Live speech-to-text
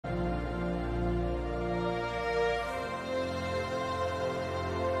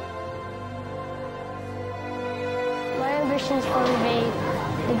ambitions for to be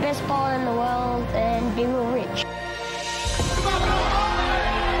the best bowler in the world and be real rich.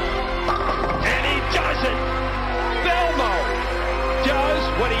 And he does it! Belmo does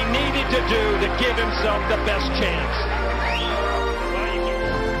what he needed to do to give himself the best chance.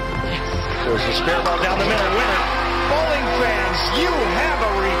 There's a spare ball down the middle. Winner. Bowling fans, you have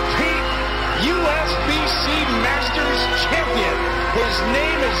a repeat USBC Masters champion. His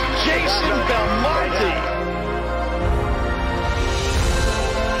name is Jason Belmonte.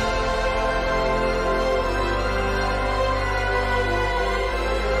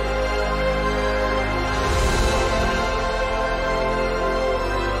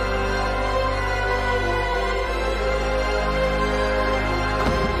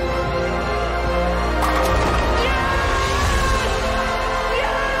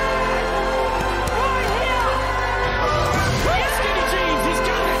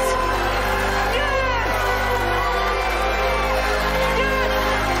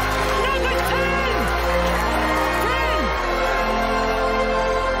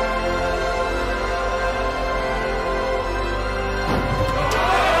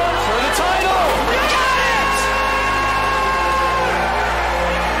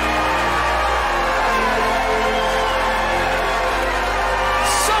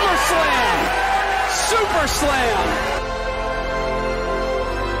 Super Slam!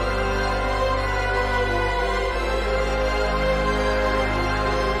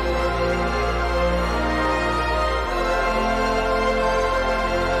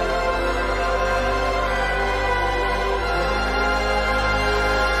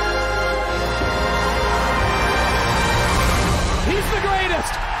 He's the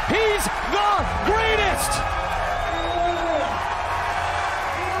greatest! He's the greatest!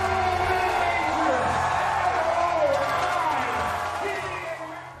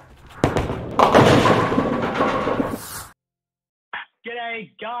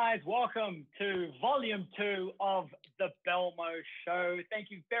 G'day guys, welcome to Volume 2 of the Belmo Show. Thank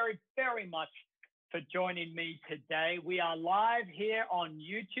you very, very much for joining me today. We are live here on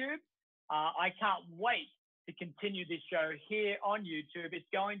YouTube. I can't wait to continue this show here on YouTube. It's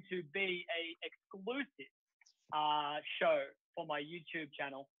going to be an exclusive show for my YouTube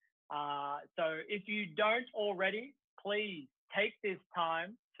channel. So if you don't already, please take this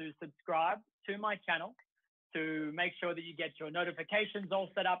time to subscribe to my channel, to make sure that you get your notifications all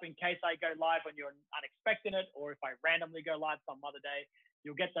set up in case I go live when you're unexpecting it, or if I randomly go live some other day,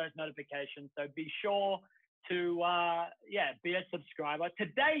 you'll get those notifications. So be sure to, be a subscriber.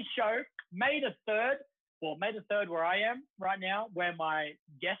 Today's show, May the 3rd where I am right now, where my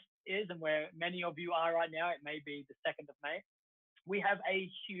guest is and where many of you are right now, it may be the 2nd of May. We have a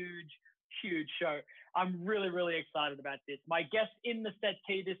huge show. I'm really, really excited about this. My guest in the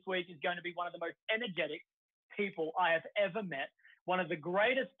Settee this week is going to be one of the most energetic people I have ever met, one of the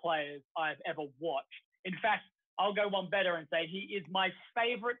greatest players I've ever watched. In fact, I'll go one better and say he is my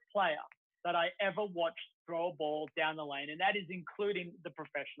favorite player that I ever watched throw a ball down the lane, and that is including the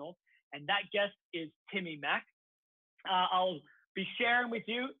professionals. And that guest is Timmy Mack. I'll be sharing with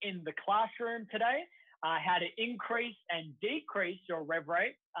you in the classroom today how to increase and decrease your rev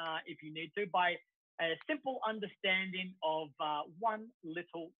rate if you need to by a simple understanding of one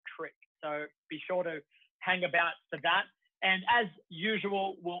little trick. So be sure to hang about for that. And as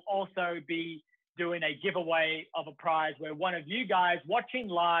usual, we'll also be doing a giveaway of a prize where one of you guys watching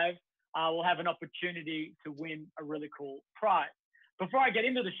live will have an opportunity to win a really cool prize. Before I get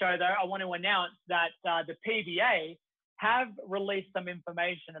into the show, though, I want to announce that the PBA have released some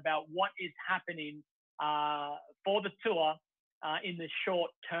information about what is happening for the tour in the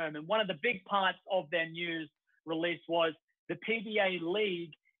short term. And one of the big parts of their news release was the PBA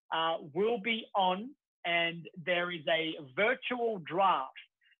League will be on, and there is a virtual draft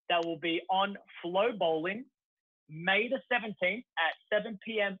that will be on Flow Bowling May the 17th at 7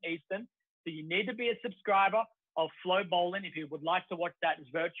 p.m. Eastern. So you need to be a subscriber of Flow Bowling if you would like to watch that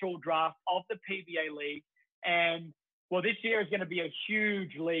virtual draft of the PBA League. And well, this year is going to be a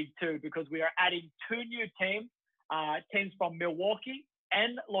huge league too, because we are adding 2 new teams, teams from Milwaukee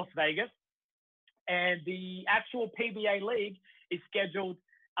and Las Vegas. And the actual PBA League is scheduled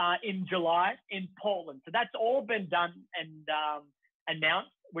in July in Portland. So that's all been done and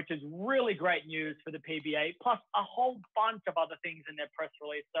announced, which is really great news for the PBA, plus a whole bunch of other things in their press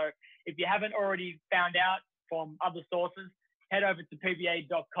release. So if you haven't already found out from other sources, head over to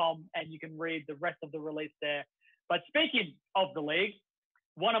pba.com and you can read the rest of the release there. But speaking of the league,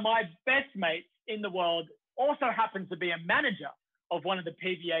 one of my best mates in the world also happens to be a manager of one of the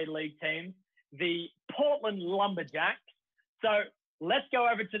PBA League teams, the Portland Lumberjacks. So let's go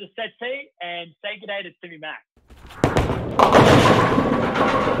over to the Settee and say good day to Timmy Mack.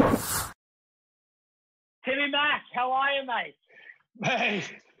 Timmy Mack, how are you, mate? Hey,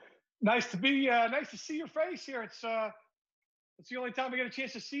 nice to see your face here. It's the only time I get a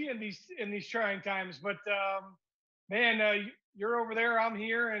chance to see you in these trying times. But man, you're over there, I'm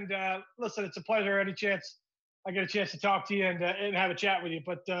here, and listen, it's a pleasure. Any chance I get a chance to talk to you and have a chat with you.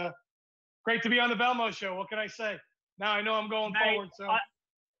 But great to be on the Belmo Show. What can I say? Now I know I'm going forward. So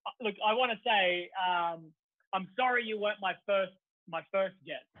look, I want to say I'm sorry you weren't my first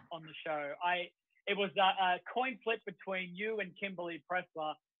guest on the show. It was a coin flip between you and Kimberly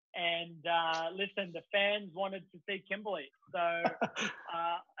Pressler. And listen, the fans wanted to see Kimberly. So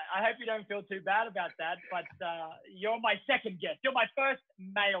I hope you don't feel too bad about that. But you're my second guest. You're my first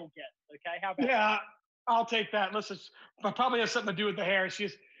male guest. Okay, how about that? I'll take that. Listen, but probably has something to do with the hair.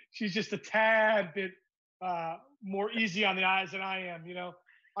 She's just a tad bit more easy on the eyes than I am. You know,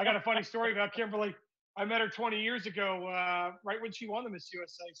 I got a funny story about Kimberly. I met her 20 years ago, right when she won the Miss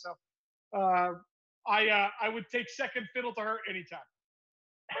USA. So I would take second fiddle to her anytime.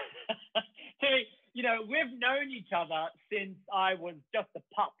 Hey, you know, we've known each other since I was just a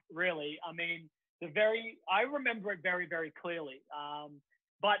pup, really. I mean, I remember it very, very clearly.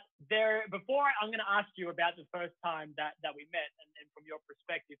 But before I'm going to ask you about the first time that we met and from your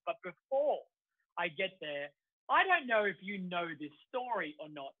perspective, but before I get there, I don't know if you know this story or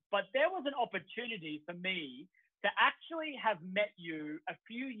not, but there was an opportunity for me to actually have met you a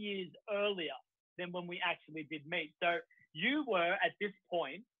few years earlier than when we actually did meet. So you were at this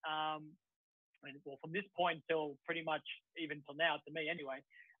point, from this point till pretty much even till now, to me anyway,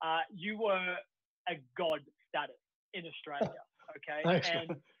 you were a god status in Australia. Okay. Thanks.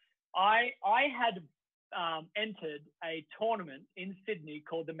 And I had entered a tournament in Sydney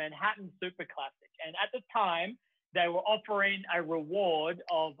called the Manhattan Super Classic. And at the time, they were offering a reward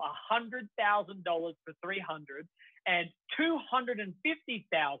of $100,000 for 300 and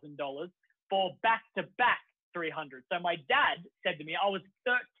 $250,000 for back-to-back 300. So my dad said to me, I was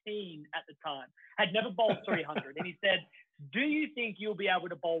 13 at the time, had never bowled 300. And he said, do you think you'll be able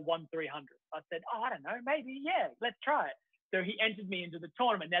to bowl 300? I said, I don't know, maybe, yeah, let's try it. So he entered me into the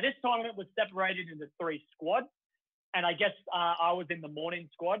tournament. Now, this tournament was separated into 3 squads. And I guess I was in the morning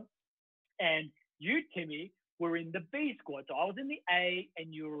squad. And you, Timmy, were in the B squad. So I was in the A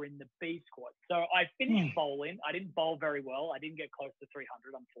and you were in the B squad. So I finished bowling. I didn't bowl very well. I didn't get close to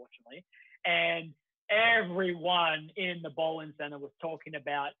 300, unfortunately. And everyone in the bowling center was talking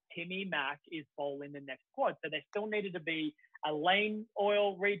about Timmy Mack is bowling the next squad. So there still needed to be a lane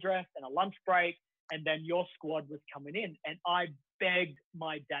oil redress and a lunch break. And then your squad was coming in. And I begged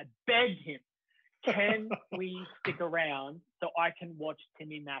my dad, begged him, can we stick around so I can watch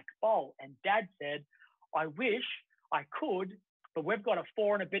Timmy Mack bowl? And Dad said, I wish I could, but we've got a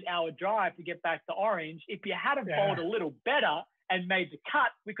 4 and a bit hour drive to get back to Orange. If you had bowled a little better and made the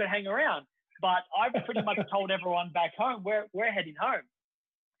cut, we could hang around. But I've pretty much told everyone back home, we're heading home.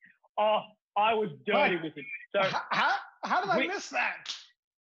 Oh, I was dirty with him. So how did I miss that?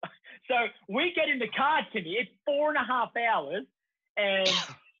 So we get in the car, Timmy. It's 4.5 hours. And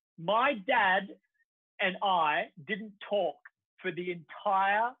my dad and I didn't talk for the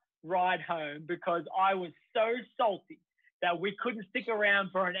entire ride home because I was so salty that we couldn't stick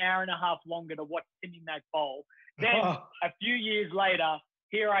around for an hour and a half longer to watch Timmy Mack bowl. Then a few years later,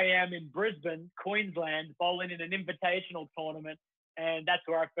 here I am in Brisbane, Queensland, bowling in an invitational tournament. And that's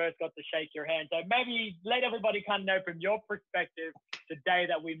where I first got to shake your hand. So maybe let everybody kind of know from your perspective the day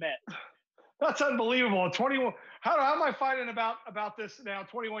that we met. That's unbelievable. 21. How am I finding about this now,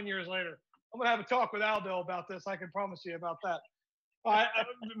 21 years later? I'm going to have a talk with Aldo about this. I can promise you about that.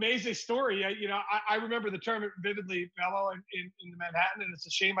 Amazing story. I remember the tournament vividly, Belmo, in the Manhattan, and it's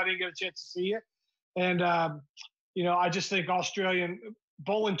a shame I didn't get a chance to see you. And, I just think Australian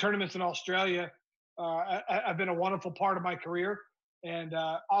bowling tournaments in Australia have been a wonderful part of my career and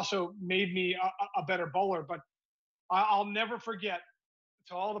also made me a better bowler. But I'll never forget,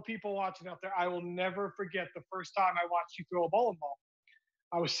 to all the people watching out there, I will never forget the first time I watched you throw a bowling ball.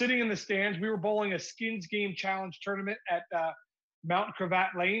 I was sitting in the stands. We were bowling a skins game challenge tournament at Mount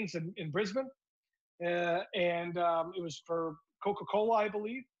Cravat Lanes in Brisbane. And it was for Coca-Cola, I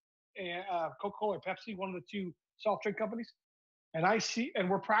believe, and Coca-Cola or Pepsi, one of the 2 soft drink companies. And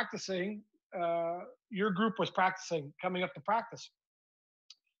we're practicing. Your group was practicing, coming up to practice.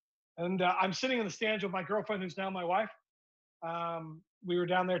 And I'm sitting in the stands with my girlfriend, who's now my wife. We were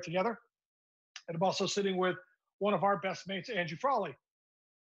down there together. And I'm also sitting with one of our best mates, Andrew Frawley.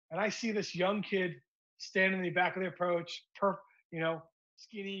 And I see this young kid standing in the back of the approach,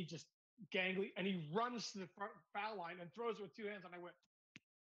 skinny, just gangly. And he runs to the front foul line and throws it with 2 hands. And I went,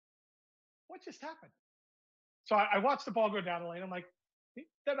 what just happened? So I watched the ball go down the lane. I'm like,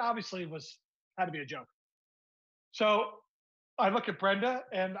 That obviously had to be a joke. So I look at Brenda,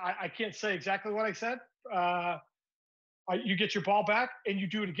 and I can't say exactly what I said. You get your ball back, and you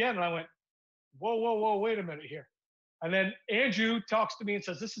do it again. And I went, whoa, whoa, whoa, wait a minute here. And then Andrew talks to me and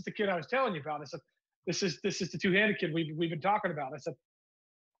says, "This is the kid I was telling you about." I said, "This is the two-handed kid we've been talking about." I said,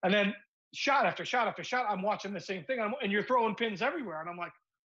 and then shot after shot after shot, I'm watching the same thing, and you're throwing pins everywhere, and I'm like,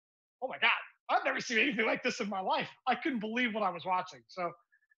 "Oh my god, I've never seen anything like this in my life." I couldn't believe what I was watching. So,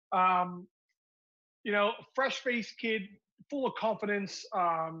 um, fresh-faced kid, full of confidence,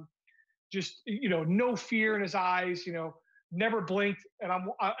 just no fear in his eyes, never blinked, and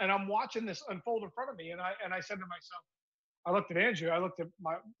I'm watching this unfold in front of me, and I said to myself, I looked at Andrew, I looked at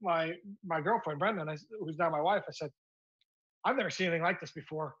my girlfriend Brenda, who's now my wife. I said, "I've never seen anything like this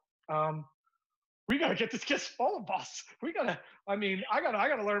before. We got to get this kid bowling balls. We got to. I mean, I got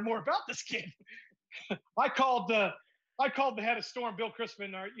to learn more about this kid." I called the head of Storm, Bill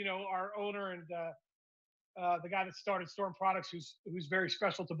Crispin, our owner, and the guy that started Storm Products, who's very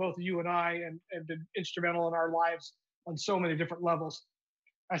special to both you and I, and been instrumental in our lives on so many different levels.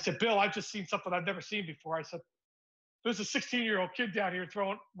 I said, "Bill, I've just seen something I've never seen before." I said, "There's a 16-year-old kid down here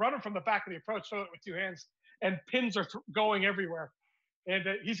running from the back of the approach, throwing it with two hands, and pins are going everywhere. And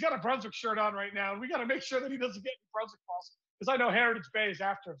he's got a Brunswick shirt on right now, and we got to make sure that he doesn't get any Brunswick balls, because I know Heritage Bay is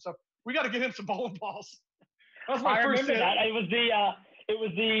after him. So we got to get him some bowling balls." That was my I first. remember that. It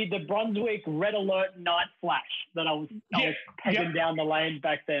was the Brunswick red alert night flash that I was pegging down the lane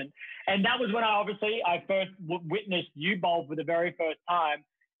back then, and that was when I first witnessed you bowl for the very first time.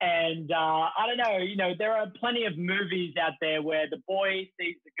 And I don't know, there are plenty of movies out there where the boy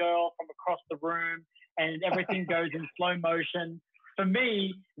sees the girl from across the room and everything goes in slow motion. For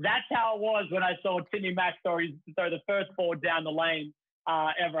me, that's how it was when I saw Timmy Mack throw the first ball down the lane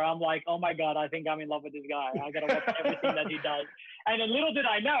ever. I'm like, oh my God, I think I'm in love with this guy. I got to watch everything that he does. And then little did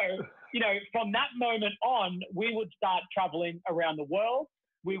I know, from that moment on, we would start traveling around the world.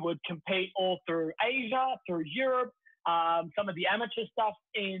 We would compete all through Asia, through Europe, some of the amateur stuff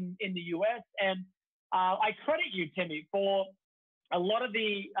in the US. And I credit you, Timmy, for a lot of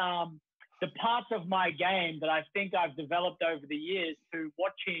the parts of my game that I think I've developed over the years to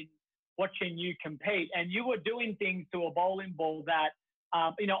watching you compete. And you were doing things to a bowling ball that,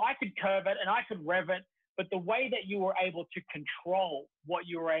 I could curve it and I could rev it, but the way that you were able to control what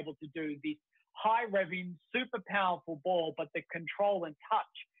you were able to do, this high revving, super powerful ball, but the control and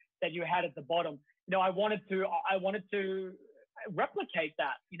touch that you had at the bottom, I wanted to replicate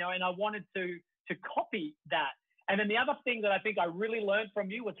that, and I wanted to copy that. And then the other thing that I think I really learned from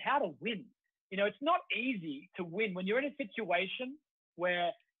you was how to win. It's not easy to win when you're in a situation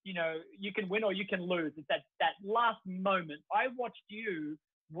where, you can win or you can lose. It's that last moment. I watched you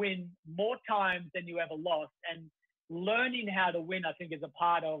win more times than you ever lost, and learning how to win, I think, is a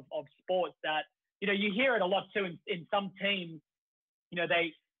part of sports that, you hear it a lot too in some teams,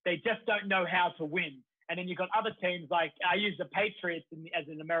 they just don't know how to win. And then you've got other teams, like I use the Patriots as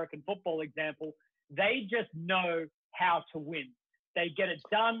an American football example. They just know how to win. They get it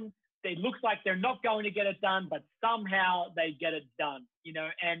done. It looks like they're not going to get it done, but somehow they get it done,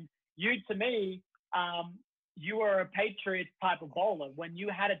 And you, to me, you were a Patriots type of bowler. When you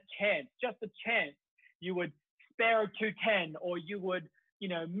had a chance, just a chance, you would spare a 210, or you would,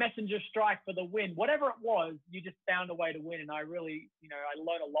 messenger strike for the win. Whatever it was, you just found a way to win. And I really, I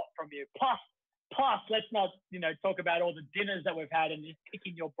learned a lot from you. Plus, let's not, talk about all the dinners that we've had and just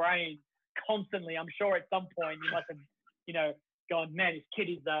picking your brain constantly. I'm sure at some point you must have, gone, "Man, this kid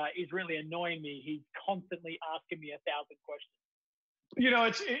is really annoying me. He's constantly asking me 1,000 questions."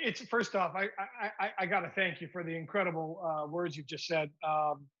 It's first off, I got to thank you for the incredible words you've just said.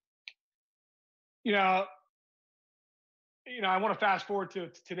 I want to fast forward to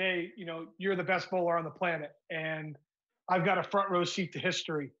today. You're the best bowler on the planet, and I've got a front row seat to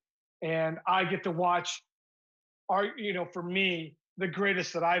history, and I get to watch for me, the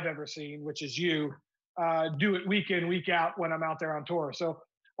greatest that I've ever seen, which is you, do it week in, week out when I'm out there on tour. So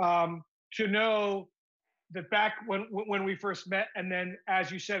to know that back when we first met, and then,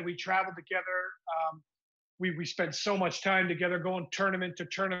 as you said, we traveled together. We spent so much time together, going tournament to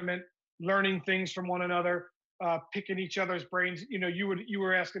tournament, learning things from one another, picking each other's brains. You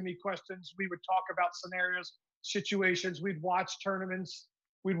were asking me questions. We would talk about scenarios, situations. We'd watch tournaments.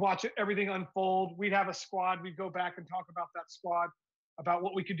 We'd watch everything unfold. We'd have a squad. We'd go back and talk about that squad, about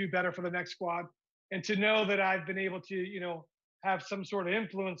what we could do better for the next squad. And to know that I've been able to, have some sort of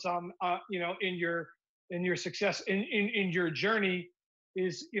influence on, in your success, in your journey,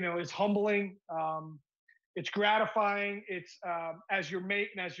 is humbling. It's gratifying. It's as your mate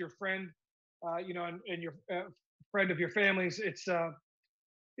and as your friend, and your friend of your families. It's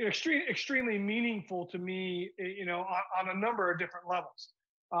extremely meaningful to me, on a number of different levels.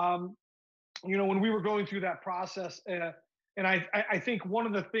 Um, when we were going through that process, and I think one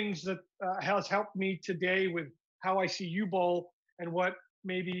of the things that has helped me today with how I see you bowl and what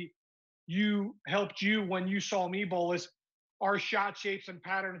maybe you helped you when you saw me bowl is our shot shapes and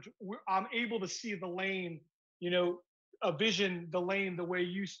patterns. I'm able to see the lane, a vision, the lane, the way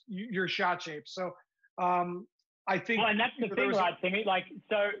your shot shape. So I think. Well, and that's the thing, right, Timmy? Like,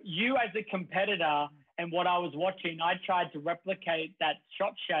 so you as a competitor and what I was watching, I tried to replicate that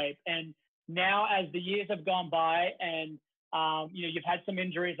shot shape. And now as the years have gone by and, you've had some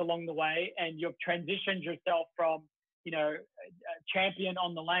injuries along the way and you've transitioned yourself from, a champion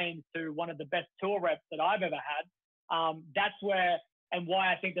on the lane to one of the best tour reps that I've ever had. That's where and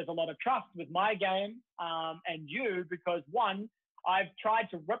why I think there's a lot of trust with my game and you, because one, I've tried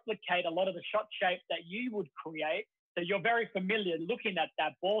to replicate a lot of the shot shape that you would create. So you're very familiar looking at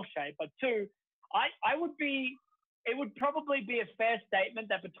that ball shape. But two, it would probably be a fair statement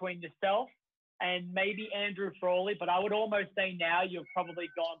that between yourself and maybe Andrew Frawley, but I would almost say now you've probably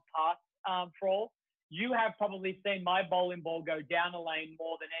gone past Frawl. You have probably seen my bowling ball go down the lane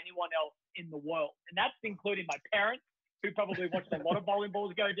more than anyone else in the world. And that's including my parents, who probably watched a lot of bowling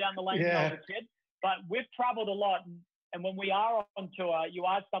balls go down the lane when I was a kid. But we've traveled a lot. And when we are on tour, you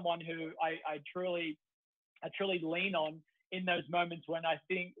are someone who I truly lean on in those moments when I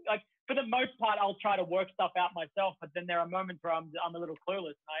think, like, for the most part, I'll try to work stuff out myself. But then there are moments where I'm a little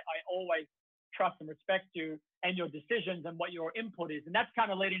clueless. And I always trust and respect you and your decisions and what your input is. And that's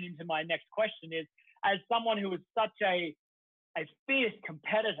kind of leading into my next question is, as someone who is such a fierce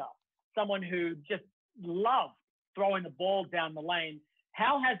competitor, someone who just loved throwing the ball down the lane,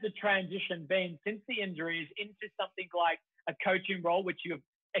 how has the transition been since the injuries into something like a coaching role, which you've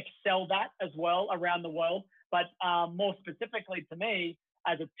excelled at as well around the world, but more specifically to me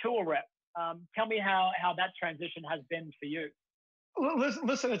as a tour rep? Tell me how that transition has been for you.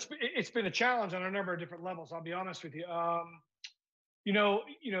 Listen, it's been a challenge on a number of different levels. I'll be honest with you.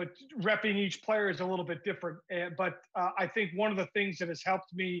 Repping each player is a little bit different, but I think one of the things that has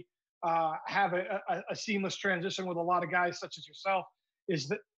helped me have a seamless transition with a lot of guys such as yourself is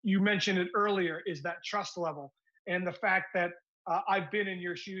that you mentioned it earlier, is that trust level and the fact that I've been in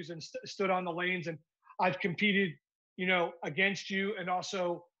your shoes and stood on the lanes and I've competed, against you and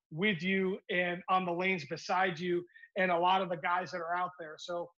also with you and on the lanes beside you and a lot of the guys that are out there.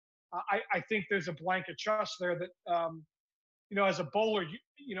 So I think there's a blanket trust there that, as a bowler,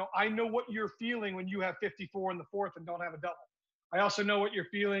 I know what you're feeling when you have 54 in the fourth and don't have a double. I also know what you're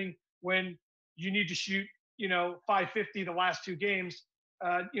feeling when you need to shoot, 550 the last two games,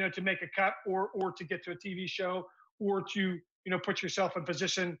 to make a cut or to get to a TV show or to, put yourself in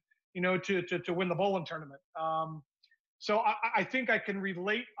position, to win the bowling tournament. So I think I can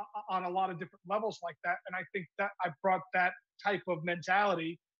relate on a lot of different levels like that. And I think that I brought that type of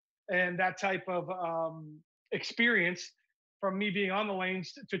mentality and that type of experience from me being on the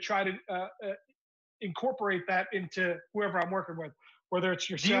lanes to try to incorporate that into whoever I'm working with, whether it's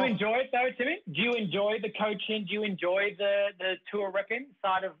yourself. Do you enjoy it though, Timmy? Do you enjoy the coaching? Do you enjoy the tour repping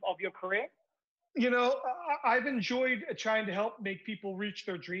side of your career? I've enjoyed trying to help make people reach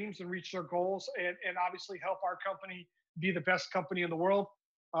their dreams and reach their goals and obviously help our company be the best company in the world.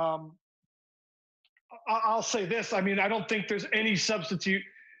 I'll say this. I mean, I don't think there's any substitute,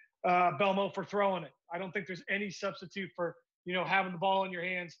 Belmo, for throwing it. I don't think there's any substitute for, having the ball in your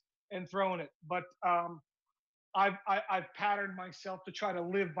hands and throwing it. But I've patterned myself to try to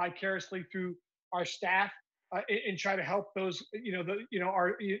live vicariously through our staff and try to help those,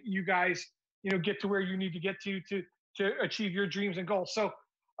 you guys, get to where you need to get to achieve your dreams and goals. So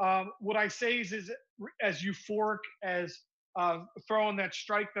what I say is as euphoric as throwing that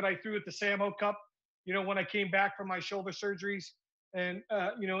strike that I threw at the Samo Cup, when I came back from my shoulder surgeries and,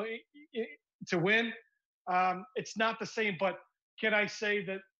 to win, it's not the same, but can I say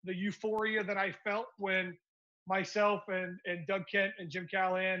that the euphoria that I felt when myself and Doug Kent and Jim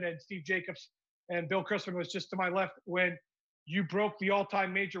Callahan and Steve Jacobs and Bill Crispin was just to my left when you broke the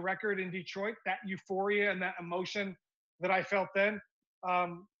all-time major record in Detroit, that euphoria and that emotion that I felt then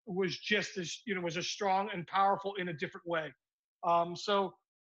was just as, was as strong and powerful in a different way.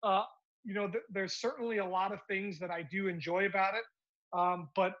 There's certainly a lot of things that I do enjoy about it.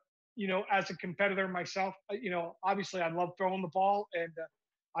 But, as a competitor myself, obviously I love throwing the ball and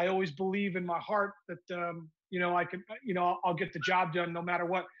I always believe in my heart that, I can, I'll get the job done no matter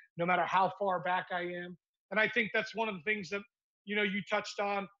what, no matter how far back I am. And I think that's one of the things that, you touched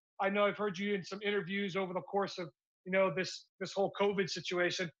on. I know I've heard you in some interviews over the course of, this whole COVID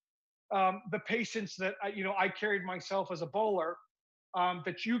situation. The patience that I carried myself as a bowler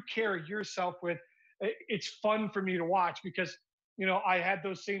that you carry yourself with, it's fun for me to watch because, I had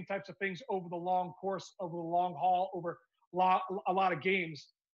those same types of things over the long course, over the long haul, over a lot of games.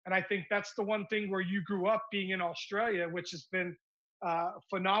 And I think that's the one thing where you grew up being in Australia, which has been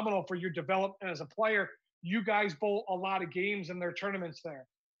phenomenal for your development as a player. You guys bowl a lot of games in their tournaments there.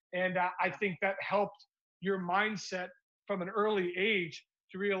 And I think that helped your mindset from an early age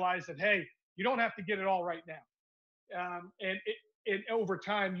to realize that, hey, you don't have to get it all right now. And over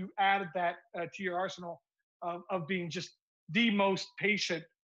time, you added that to your arsenal of being just the most patient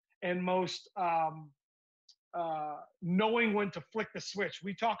and most knowing when to flick the switch.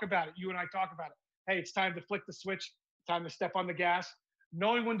 We talk about it. You and I talk about it. Hey, it's time to flick the switch. Time to step on the gas.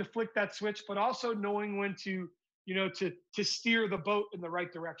 Knowing when to flick that switch, but also knowing when to, to steer the boat in the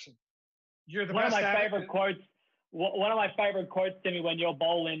right direction. You're the best. One of my favorite quotes. One of my favorite quotes, Timmy, when you're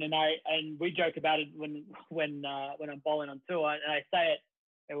bowling, and we joke about it when I'm bowling on tour, and I say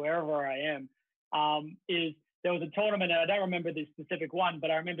it wherever I am, is there was a tournament, and I don't remember the specific one,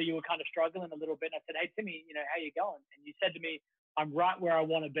 but I remember you were kind of struggling a little bit. And I said, "Hey, Timmy, how you going?" And you said to me, "I'm right where I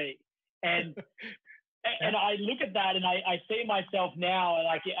want to be." And and I look at that, and I see myself now,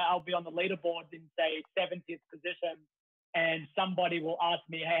 like I'll be on the leaderboard in say 70th position, and somebody will ask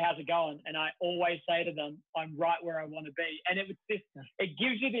me, "Hey, how's it going?" And I always say to them, "I'm right where I want to be." And it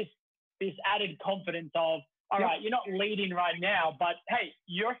gives you this added confidence of, all right, you're not leading right now, but hey,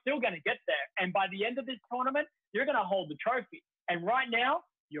 you're still going to get there. And by the end of this tournament, you're going to hold the trophy. And right now,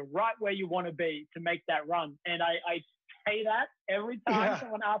 you're right where you want to be to make that run. And I say that every time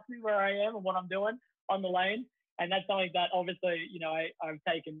someone asks me where I am and what I'm doing on the lane. And that's something that obviously, I've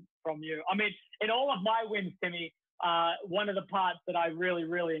taken from you. I mean, in all of my wins, Timmy, one of the parts that I really,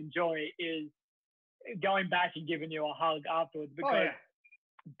 really enjoy is going back and giving you a hug afterwards, because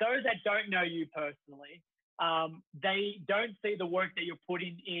those that don't know you personally, they don't see the work that you're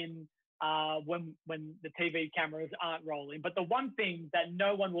putting in when the TV cameras aren't rolling. But the one thing that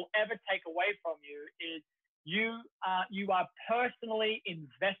no one will ever take away from you is you are personally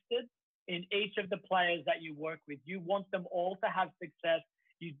invested in each of the players that you work with. You want them all to have success.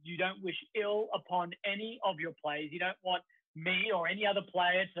 You don't wish ill upon any of your players. You don't want me or any other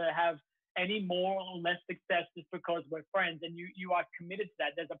player to have any more or less success just because we're friends. And you are committed to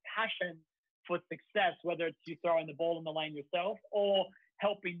that. There's a passion for success, whether it's you throwing the ball in the lane yourself or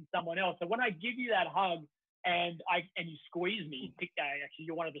helping someone else. So when I give you that hug and you squeeze me, actually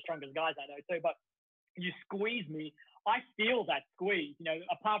you're one of the strongest guys I know too, but you squeeze me, I feel that squeeze.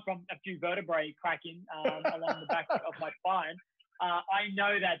 Apart from a few vertebrae cracking along the back of my spine, I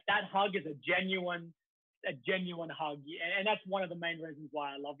know that hug is a genuine hug, and that's one of the main reasons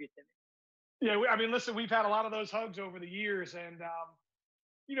why I love you, Timmy. Yeah, I mean, listen, we've had a lot of those hugs over the years, and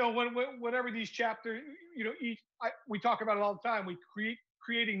whenever these chapters, we talk about it all the time. We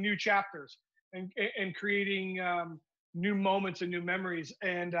creating new chapters and creating new moments and new memories.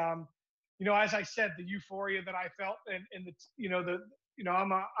 And as I said, the euphoria that I felt, and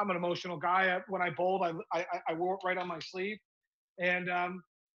I'm an emotional guy. When I bowled, I wore it right on my sleeve, and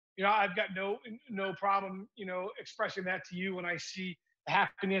I've got no problem expressing that to you when I see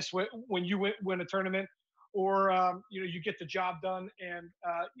happiness when you win a tournament, or you get the job done, and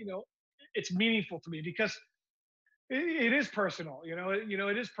it's meaningful to me because it is personal.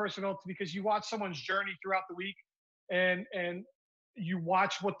 It is personal because you watch someone's journey throughout the week, and you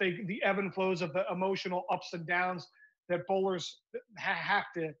watch the ebb and flows of the emotional ups and downs that bowlers have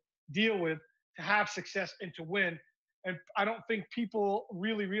to deal with to have success and to win. And I don't think people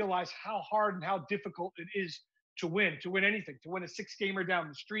really realize how hard and how difficult it is to win anything, to win a 6-gamer down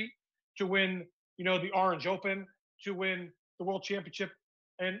the street, to win, the Orange Open, to win the World Championship,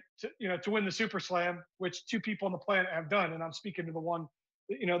 and to win the Super Slam, which 2 people on the planet have done. And I'm speaking to the one,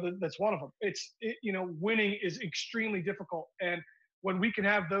 that's one of them. Winning is extremely difficult. And when we can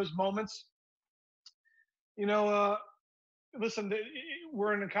have those moments, listen,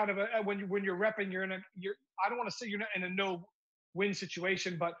 we're in a kind of when you're repping, I don't want to say you're not in a no-win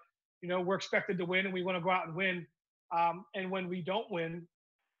situation, but we're expected to win and we want to go out and win. And when we don't win,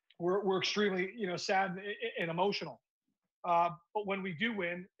 we're extremely sad and emotional. But when we do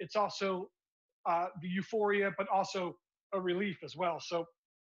win, it's also the euphoria, but also a relief as well. So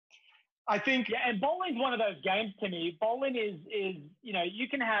I think, and bowling's one of those games to me. Bowling is you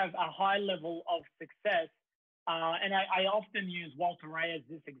can have a high level of success. And I often use Walter Ray as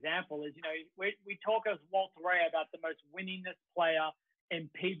this example. We talk as Walter Ray about the most winningest player in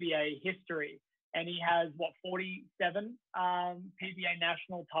PBA history, and he has 47 PBA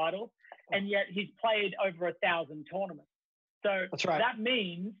national titles, and yet he's played over 1,000 tournaments. So that's right. That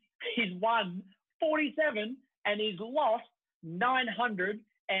means he's won 47 and he's lost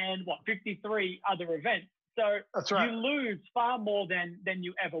 953 other events. So That's right. you lose far more than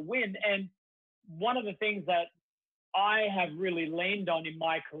you ever win. And one of the things that I have really leaned on in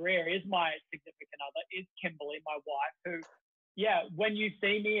my career is my significant other, is Kimberly, my wife, who, yeah, when you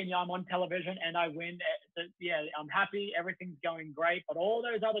see me and I'm on television and I win, yeah, I'm happy, everything's going great. But all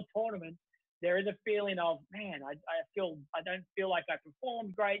those other tournaments, there is a feeling of, man, I don't feel like I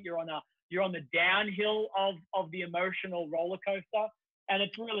performed great. You're on the downhill of the emotional roller coaster, and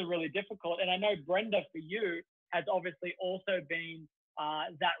it's really, really difficult. And I know, Brenda, for you, has obviously also been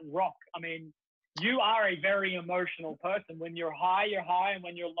that rock. I mean, you are a very emotional person. When you're high, and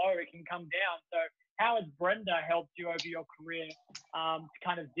when you're low, it can come down. So how has Brenda helped you over your career to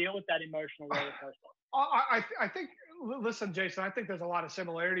kind of deal with that emotional roller coaster? I think, listen, Jason, I think there's a lot of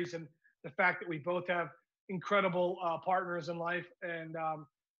similarities in the fact that we both have incredible partners in life, and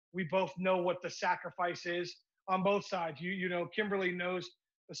we both know what the sacrifice is on both sides. You know, Kimberly knows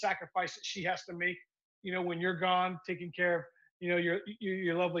the sacrifice that she has to make, you know, when you're gone, taking care of, you know,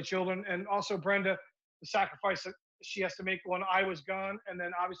 your lovely children, and also Brenda, the sacrifice that she has to make when I was gone, and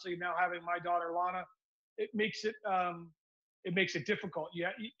then obviously now having my daughter Lana, it makes it difficult.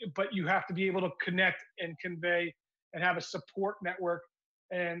 Yeah, but you have to be able to connect and convey and have a support network,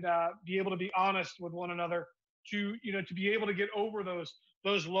 and be able to be honest with one another to, you know, to be able to get over those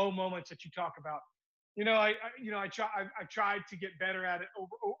low moments that you talk about. You know, I've tried to get better at it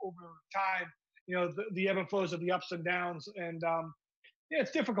over time. You know, the ebb and flows of the ups and downs, and yeah,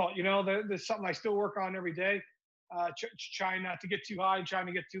 it's difficult. You know, there's something I still work on every day, trying not to get too high and trying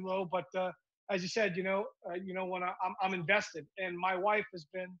to get too low. But as you said, when I'm invested, and my wife has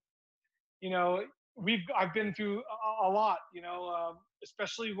been, you know, I've been through a lot. You know,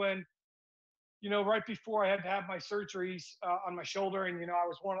 especially when, you know, right before I had to have my surgeries on my shoulder, and you know, I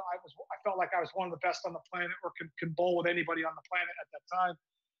felt like I was one of the best on the planet, or can bowl with anybody on the planet at that time.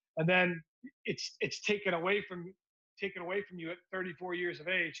 And then it's taken away from you at 34 years of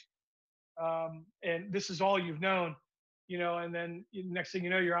age, and this is all you've known, you know. And then next thing you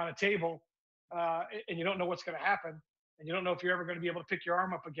know, you're on a table, and you don't know what's going to happen, and you don't know if you're ever going to be able to pick your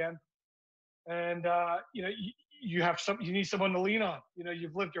arm up again. And you know, you need someone to lean on. You know,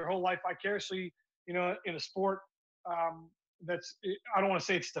 you've lived your whole life vicariously, you know, in a sport that's, I don't want to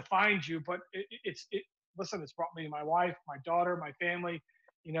say it's defined you, but listen, it's brought me my wife, my daughter, my family.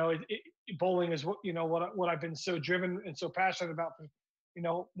 You know, bowling is what I've been so driven and so passionate about for, you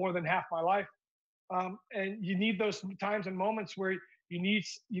know, more than half my life. And you need those times and moments where you need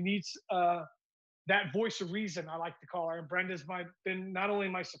that voice of reason, I like to call her. And Brenda's been not only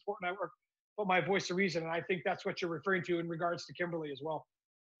my support network, but my voice of reason. And I think that's what you're referring to in regards to Kimberly as well.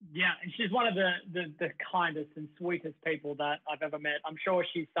 Yeah, and she's one of the kindest and sweetest people that I've ever met. I'm sure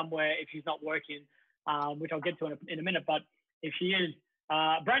she's somewhere, if she's not working, which I'll get to in a minute. But if she is,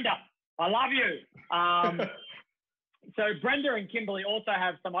 Brenda, I love you. So Brenda and Kimberly also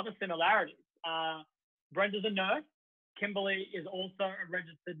have some other similarities. Brenda's a nurse. Kimberly is also a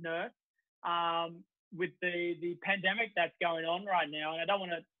registered nurse. With the pandemic that's going on right now, and I don't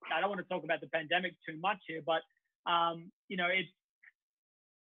want to talk about the pandemic too much here, but you know,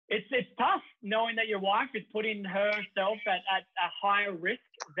 it's tough knowing that your wife is putting herself at a higher risk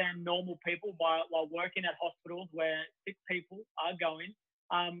than normal people while working at hospitals where sick people are going.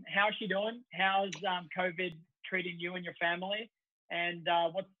 How's she doing? How's COVID treating you and your family? And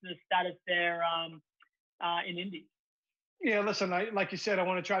what's the status there in Indy? Yeah, listen, like you said, I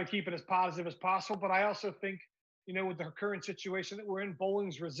want to try to keep it as positive as possible, but I also think, you know, with the current situation that we're in,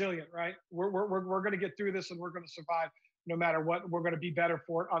 bowling's resilient, right? We're going to get through this, and we're going to survive no matter what. We're going to be better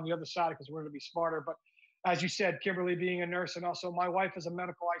for it on the other side because we're going to be smarter. But as you said, Kimberly being a nurse, and also my wife is a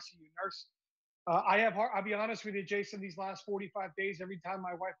medical ICU nurse. I'll be honest with you, Jason, these last 45 days, every time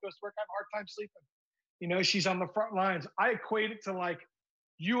my wife goes to work, I have a hard time sleeping. You know, she's on the front lines. I equate it to like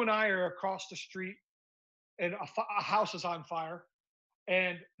you and I are across the street, and a house is on fire,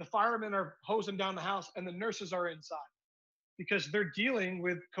 and the firemen are hosing down the house, and the nurses are inside because they're dealing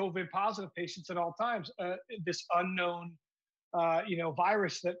with COVID positive patients at all times. This unknown,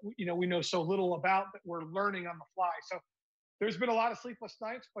 virus that, you know, we know so little about, that we're learning on the fly. So there's been a lot of sleepless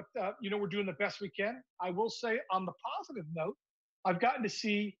nights, but you know, we're doing the best we can. I will say, on the positive note, I've gotten to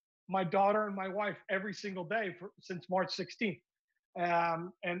see my daughter and my wife every single day since March 16th.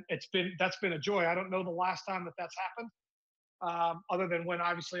 And that's been a joy. I don't know the last time that's happened, other than when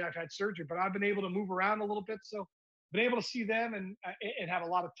obviously I've had surgery, but I've been able to move around a little bit. So been able to see them and have a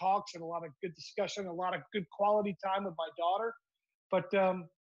lot of talks and a lot of good discussion, a lot of good quality time with my daughter. But,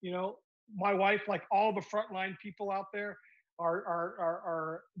 you know, my wife, like all the frontline people out there,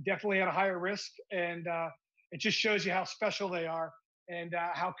 are definitely at a higher risk. And it just shows you how special they are and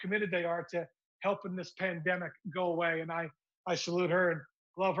how committed they are to helping this pandemic go away. And I salute her and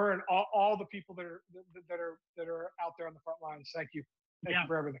love her and all the people that are out there on the front lines. Thank you. Thank you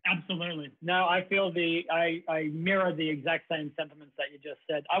for everything. Absolutely. No, I feel I mirror the exact same sentiments that you just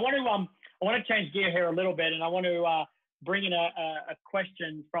said. I want to change gear here a little bit, and I want to bring in a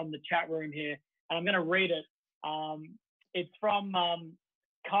question from the chat room here, and I'm going to read it. It's from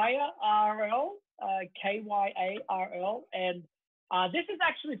Kaya RL, KYARL, and this is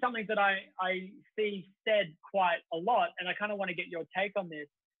actually something that I see said quite a lot, and I kind of want to get your take on this.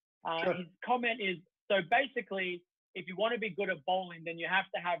 Sure. His comment is, so basically, if you want to be good at bowling, then you have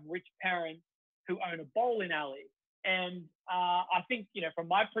to have rich parents who own a bowling alley. And I think, from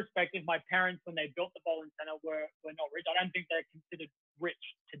my perspective, my parents, when they built the bowling center, were not rich. I don't think they're considered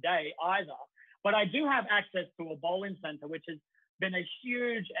rich today either. But I do have access to a bowling center, which has been a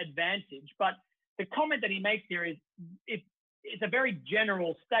huge advantage. But the comment that he makes here is, it's a very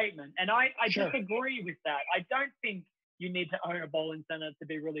general statement. And I Sure. disagree with that. I don't think you need to own a bowling center to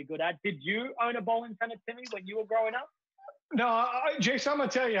be really good at. Did you own a bowling center, Timmy, when you were growing up? No, Jason, I'm going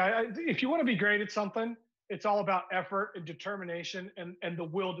to tell you, if you want to be great at something, it's all about effort and determination and the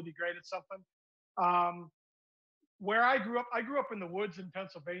will to be great at something. Where I grew up in the woods in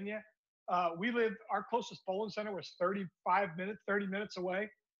Pennsylvania. Our closest bowling center was 30 minutes away,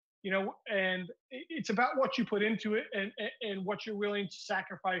 and it's about what you put into it and what you're willing to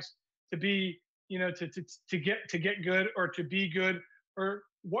sacrifice to be, to get good or to be good, or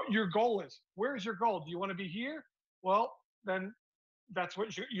what your goal is. Where's your goal? Do you want to be here? Well, then that's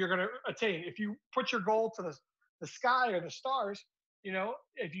what you're going to attain. If you put your goal to the sky or the stars,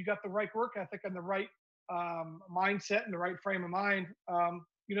 if you got the right work ethic and the right mindset and the right frame of mind,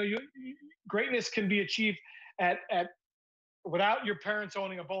 greatness can be achieved at without your parents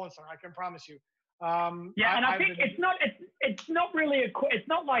owning a bowling center. I can promise you. I think it's not really it's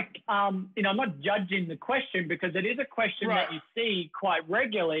not like I'm not judging the question, because it is a question Right. that you see quite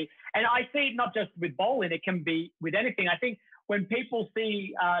regularly, and I see it not just with bowling; it can be with anything. I think when people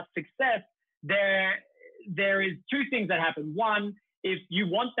see success, there is two things that happen. One, if you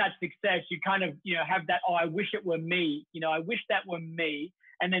want that success, you kind of have that, I wish it were me. I wish that were me.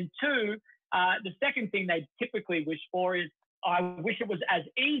 And then two, the second thing they typically wish for is, I wish it was as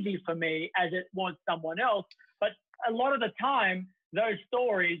easy for me as it was someone else. But a lot of the time, those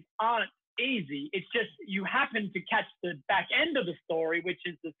stories aren't easy. It's just you happen to catch the back end of the story, which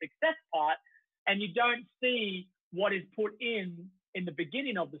is the success part, and you don't see what is put in the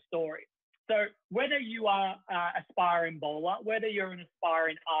beginning of the story. So whether you are an aspiring bowler, whether you're an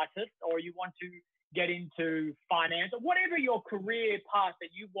aspiring artist, or you want to get into finance, or whatever your career path that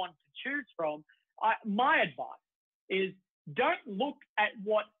you want to choose from, my advice is, don't look at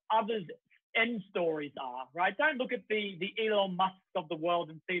what others' end stories are, right? Don't look at the Elon Musks of the world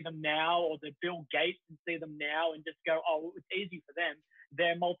and see them now, or the Bill Gates and see them now and just go, oh, it's easy for them.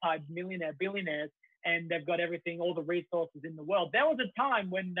 They're multi-millionaire, billionaires, and they've got everything, all the resources in the world. There was a time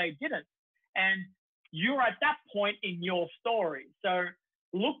when they didn't. And you're at that point in your story. So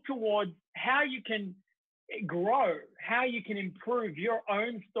look towards how you can grow, how you can improve your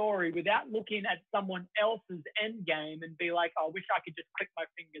own story without looking at someone else's end game and be like, oh, I wish I could just click my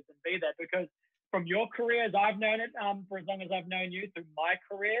fingers and be there. Because from your career, as I've known it, for as long as I've known you, through my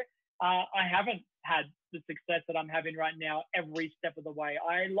career, I haven't had the success that I'm having right now every step of the way.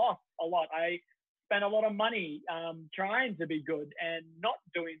 I lost a lot. I spent a lot of money trying to be good and not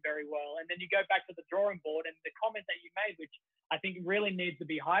doing very well. And then you go back to the drawing board, and the comment that you made, which I think really needs to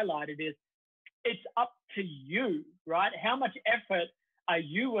be highlighted, is it's up to you, right? How much effort are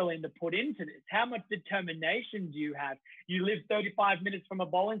you willing to put into this? How much determination do you have? You live 35 minutes from a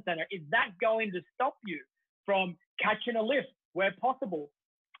bowling center. Is that going to stop you from catching a lift where possible?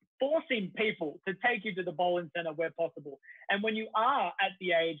 Forcing people to take you to the bowling center where possible. And when you are at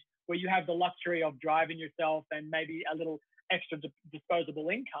the age where you have the luxury of driving yourself and maybe a little extra disposable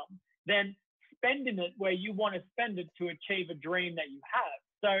income, then spending it where you want to spend it to achieve a dream that you have.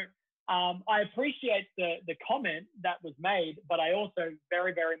 So I appreciate the comment that was made, but I also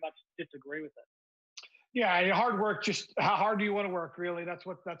very, very much disagree with it. Yeah, hard work. Just how hard do you want to work? Really, that's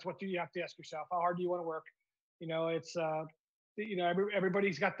what you have to ask yourself. How hard do you want to work? It's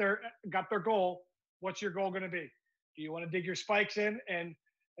everybody's got their goal. What's your goal going to be? Do you want to dig your spikes in and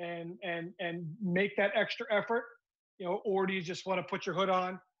make that extra effort, or do you just want to put your hood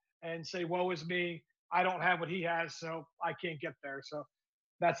on and say, woe is me, I don't have what he has, so I can't get there. So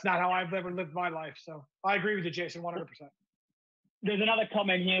that's not how I've ever lived my life. So I agree with you, Jason, 100%. There's another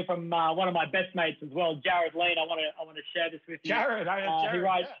comment here from one of my best mates as well, Jared Lane. I want to share this with you. Jared, He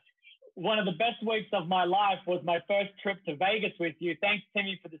writes, one of the best weeks of my life was my first trip to Vegas with you. Thanks,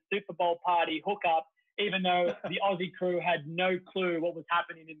 Timmy, for the Super Bowl party hookup, even though the Aussie crew had no clue what was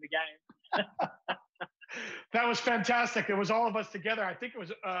happening in the game. That was fantastic. It was all of us together. I think it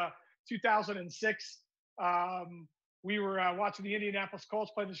was 2006. We were watching the Indianapolis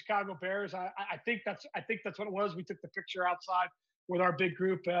Colts play the Chicago Bears. I think that's what it was. We took the picture outside with our big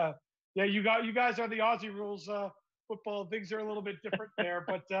group. Yeah, you guys are the Aussie rules football. Things are a little bit different there,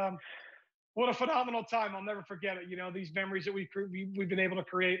 but what a phenomenal time. I'll never forget it. You know, these memories that we've been able to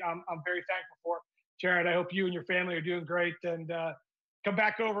create. I'm very thankful for. Jared, I hope you and your family are doing great, and come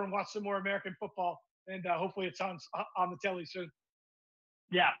back over and watch some more American football. And hopefully it's on the telly soon.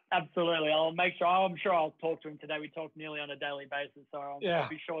 Yeah, absolutely. I'll make sure. I'm sure I'll talk to him today. We talk nearly on a daily basis, so I'll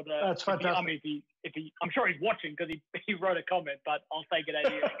be sure to. That's fantastic. I'm sure he's watching because he wrote a comment, but I'll take it out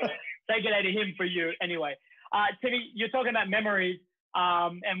of you. Take it out of him for you anyway. Timmy, you're talking about memories,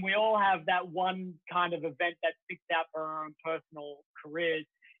 and we all have that one kind of event that sticks out for our own personal careers.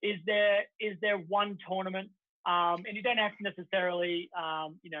 Is there one tournament? And you don't have to necessarily,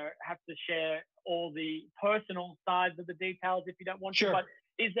 have to share all the personal sides of the details if you don't want to. But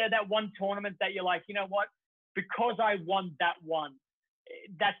is there that one tournament that you're like, you know what? Because I won that one,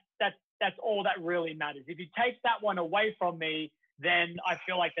 that's all that really matters. If you take that one away from me, then I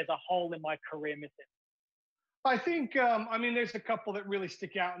feel like there's a hole in my career missing. I think, there's a couple that really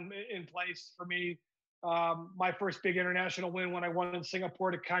stick out in place for me. My first big international win when I won in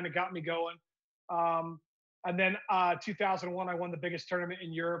Singapore, it kind of got me going. And then 2001, I won the biggest tournament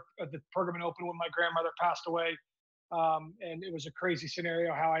in Europe at the Pergamon Open when my grandmother passed away. And it was a crazy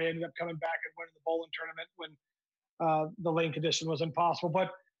scenario how I ended up coming back and winning the bowling tournament when the lane condition was impossible.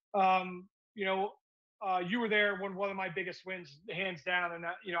 But, you were there when one of my biggest wins, hands down, and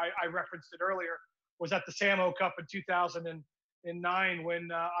I referenced it earlier, was at the Samo Cup in 2009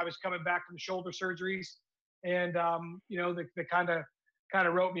 when I was coming back from shoulder surgeries. And, they kind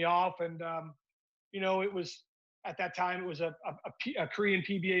of wrote me off. And, it was at that time, it was a Korean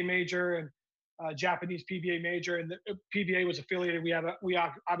PBA major and a Japanese PBA major. And the PBA was affiliated. We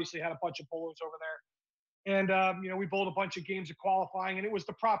obviously had a bunch of bowlers over there. And, we bowled a bunch of games of qualifying. And it was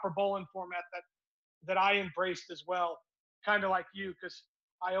the proper bowling format that I embraced as well, kind of like you, because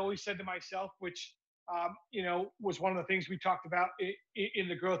I always said to myself, which, was one of the things we talked about in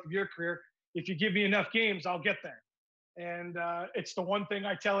the growth of your career, if you give me enough games, I'll get there. And it's the one thing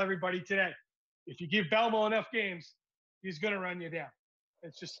I tell everybody today. If you give Belmo enough games, he's going to run you down.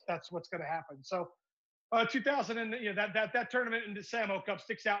 That's what's going to happen. So 2000 and that tournament in the Samo Cup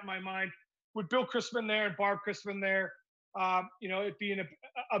sticks out in my mind with Bill Chrisman there and Barb Chrisman there. It being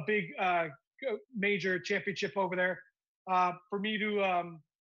a big major championship over there for me to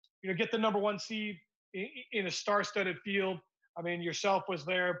get the number one seed in a star-studded field. I mean, yourself was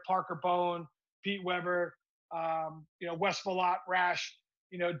there, Parker Bowen, Pete Weber, Wes Vallot, Rash,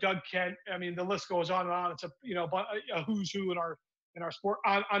 Doug Kent. I mean, the list goes on and on. It's a who's who in our sport.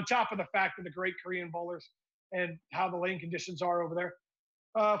 On top of the fact of the great Korean bowlers and how the lane conditions are over there,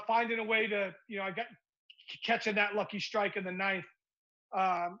 finding a way to, I got catching that lucky strike in the ninth,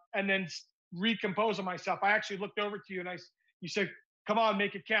 and then recomposing myself. I actually looked over to you and you said, "Come on,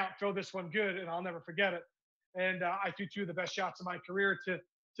 make it count. Throw this one good," and I'll never forget it. And I threw two of the best shots of my career to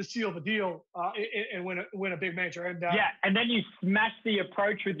seal the deal and win a big major. And and then you smashed the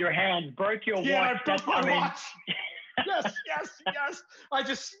approach with your hands, broke your watch. Yeah, I broke my watch. Yes. I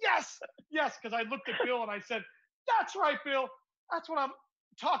just yes, because I looked at Bill and I said, "That's right, Bill. That's what I'm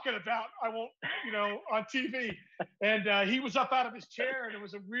talking about. I won't, on TV." And he was up out of his chair, and it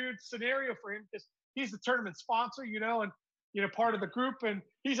was a weird scenario for him because he's the tournament sponsor, and part of the group, and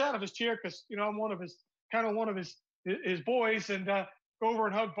he's out of his chair because I'm one of his boys, and go over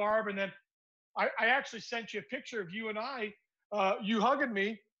and hug Barb, and then I actually sent you a picture of you and I, you hugging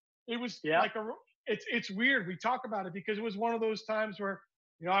me. It was like it's weird. We talk about it because it was one of those times where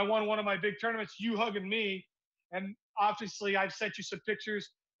I won one of my big tournaments, you hugging me, and obviously I've sent you some pictures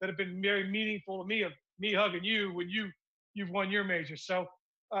that have been very meaningful to me of me hugging you when you've won your major. So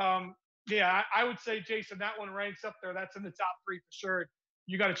I would say, Jason, that one ranks up there. That's in the top three for sure.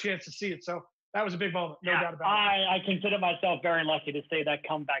 You got a chance to see it. So that was a big moment. No doubt about it. I consider myself very lucky to see that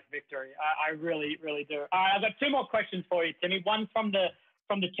comeback victory. I really, really do. All right, I've got two more questions for you, Timmy. One from the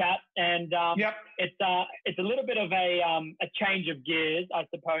chat, and it's a little bit of a change of gears, I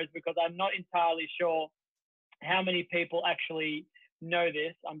suppose, because I'm not entirely sure how many people actually know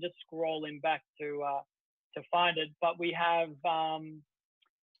this. I'm just scrolling back to find it, but we have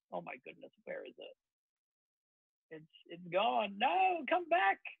oh my goodness, where is it? It's gone. No, come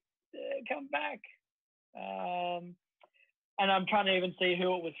back. and I'm trying to even see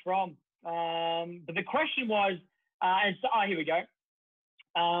who it was from. But the question was, here we go.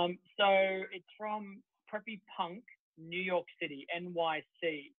 So it's from Preppy Punk, New York City,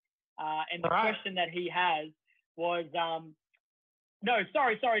 NYC. And the question that he has was, no,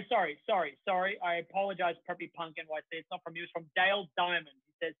 sorry. I apologize, Preppy Punk, NYC. It's not from you, it's from Dale Diamond.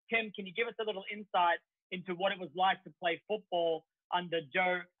 He says, Tim, can you give us a little insight into what it was like to play football under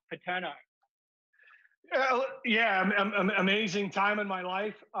Joe Paterno? Yeah, amazing time in my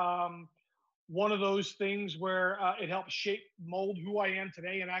life. One of those things where it helped mold who I am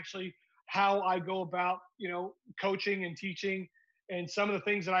today, and actually how I go about, coaching and teaching, and some of the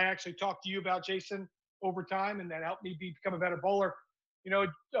things that I actually talked to you about, Jason, over time, and that helped me become a better bowler.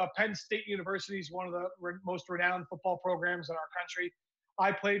 Penn State University is one of the most renowned football programs in our country.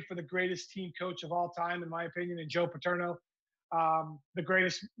 I played for the greatest team coach of all time, in my opinion, in Joe Paterno, the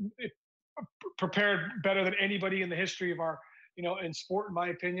greatest, prepared better than anybody in the history of our, in sport, in my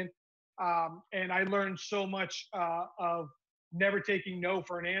opinion. And I learned so much of never taking no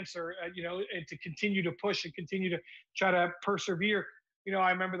for an answer, and to continue to push and continue to try to persevere.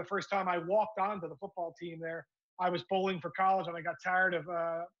 I remember the first time I walked onto the football team there. I was bowling for college, and I got tired of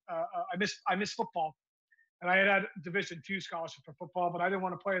I missed football, and I had Division II scholarship for football, but I didn't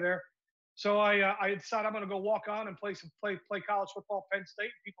want to play there. So I decided I'm going to go walk on and play college football at Penn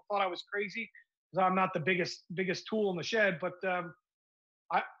State. People thought I was crazy because I'm not the biggest tool in the shed, but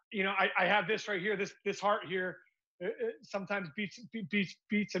I have this right here, this heart here. It sometimes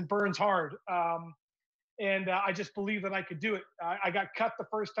beats and burns hard. And I just believed that I could do it. I got cut the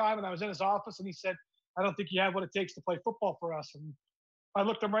first time, and I was in his office, and he said, I don't think you have what it takes to play football for us. And I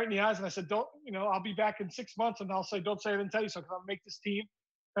looked him right in the eyes, and I said, I'll be back in 6 months, and I'll say, don't say I didn't tell you so, because I'm going to make this team,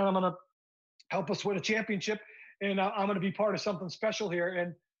 and I'm going to help us win a championship, and I'm going to be part of something special here.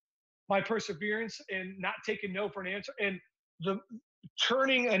 And my perseverance and not taking no for an answer, and the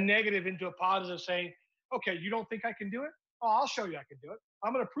turning a negative into a positive, saying, okay, you don't think I can do it? Oh, I'll show you I can do it.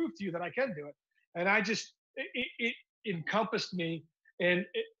 I'm going to prove to you that I can do it. And it encompassed me, and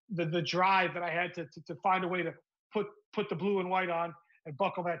the drive that I had to find a way to put the blue and white on and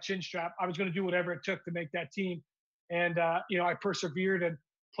buckle that chin strap. I was going to do whatever it took to make that team. And, I persevered and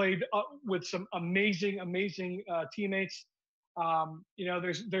played with some amazing teammates.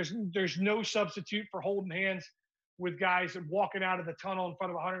 There's no substitute for holding hands with guys and walking out of the tunnel in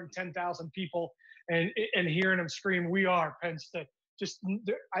front of 110,000 people and hearing them scream, "We are Penn State."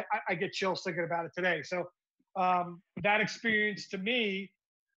 I get chills thinking about it today. So that experience to me,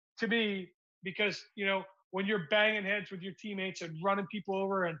 because when you're banging heads with your teammates and running people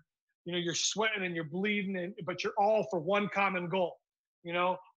over, and you're sweating and you're bleeding, but you're all for one common goal.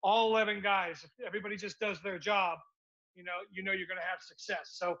 All 11 guys, if everybody just does their job, you're going to have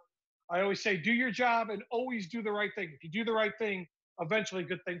success. So I always say, do your job and always do the right thing. If you do the right thing, eventually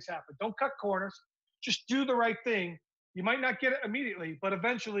good things happen. Don't cut corners. Just do the right thing. You might not get it immediately, but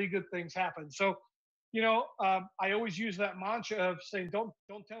eventually good things happen. So, I always use that mantra of saying, don't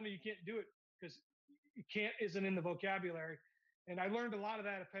tell me you can't do it, because you can't isn't in the vocabulary. And I learned a lot of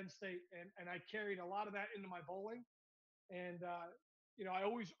that at Penn State, and I carried a lot of that into my bowling. And, I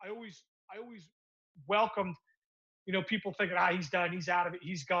always welcomed, people thinking, he's done, he's out of it,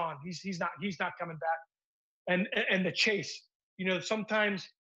 he's gone, he's not coming back. And the chase, sometimes,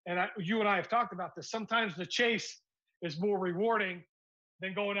 and you and I have talked about this, sometimes the chase is more rewarding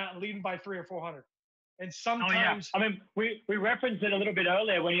than going out and leading by 300 or 400. And sometimes, I mean, we referenced it a little bit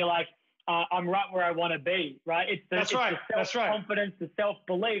earlier when you're like, I'm right where I want to be, right? It's the self-confidence, the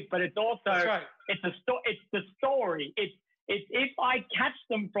self-belief, but it's also, it's the story. It's if I catch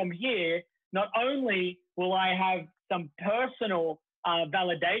them from here, not only will I have some personal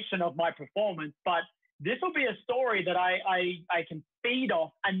validation of my performance, but this will be a story that I can feed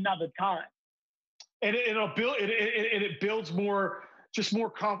off another time. And it builds more,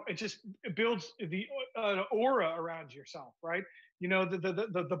 it builds the aura around yourself, right?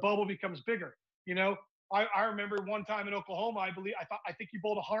 The bubble becomes bigger. I remember one time in Oklahoma, I think you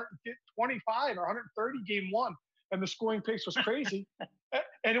bowled 125 or 130 game one, and the scoring pace was crazy.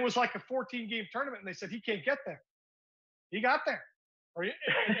 And it was like a 14-game tournament, and they said, he can't get there. He got there.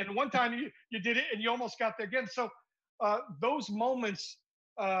 And one time you did it, and you almost got there again. So those moments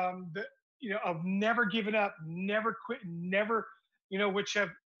of never giving up, never quitting, never, which have,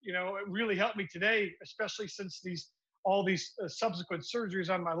 it really helped me today, especially since all these subsequent surgeries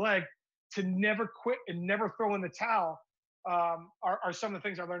on my leg, to never quit and never throw in the towel are some of the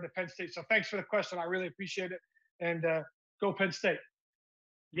things I learned at Penn State. So thanks for the question. I really appreciate it. And go Penn State.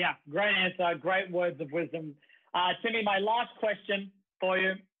 Yeah, great answer. Great words of wisdom. Timmy, my last question for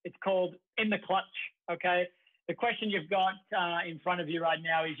you, it's called In the Clutch, okay? The question you've got in front of you right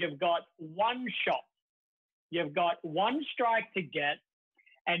now is you've got one shot. You've got one strike to get,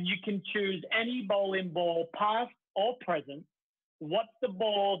 and you can choose any bowling ball, past or present. What's the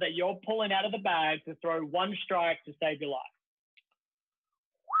ball that you're pulling out of the bag to throw one strike to save your life?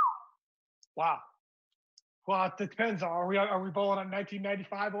 Wow. Well, it depends. Are we bowling on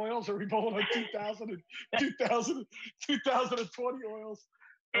 1995 oils, or are we bowling on 2020 oils?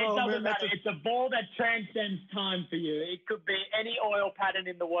 It doesn't matter. It's a ball that transcends time for you. It could be any oil pattern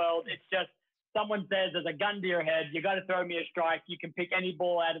in the world. It's just someone says there's a gun to your head. You got to throw me a strike. You can pick any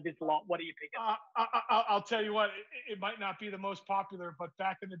ball out of this lot. What are you picking? I'll tell you what. It might not be the most popular, but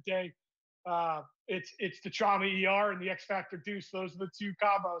back in the day, it's the Trauma ER and the X Factor Deuce. Those are the two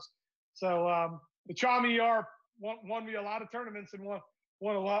combos. So the Trauma ER won me a lot of tournaments and won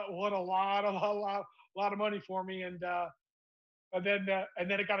a lot of money for me, and then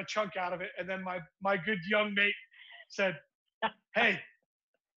it got a chunk out of it. And then my good young mate said, "Hey,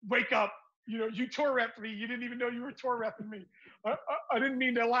 wake up! You tour rep me. You didn't even know you were tour repping me." I didn't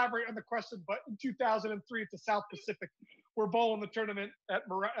mean to elaborate on the question, but in 2003 at the South Pacific, we're bowling the tournament at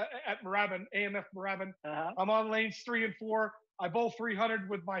Moorabbin, AMF Moorabbin. Uh-huh. I'm on lanes 3 and 4. I bowl 300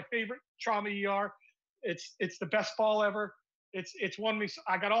 with my favorite Trauma ER. It's the best ball ever. It's won me.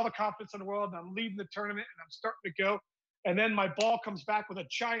 I got all the confidence in the world, and I'm leading the tournament, and I'm starting to go. And then my ball comes back with a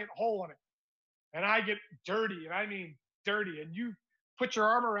giant hole in it, and I get dirty, and I mean dirty. And you put your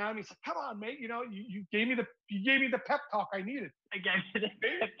arm around me. He's like, "Come on, mate. You gave me the pep talk I needed." I gave you the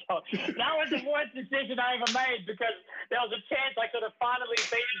pep talk. That was the worst decision I ever made, because there was a chance I could have finally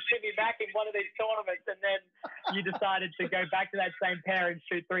beaten Timmy Mack in one of these tournaments, and then you decided to go back to that same pair and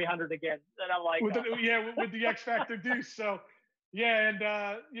shoot 300 again. And I'm like, with the X Factor Deuce. So yeah, and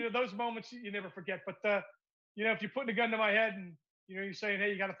those moments you never forget. But if you're putting a gun to my head and you're saying,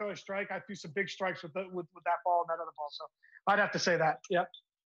 "Hey, you got to throw a strike," I threw some big strikes with that ball and that other ball. So I'd have to say that. Yep.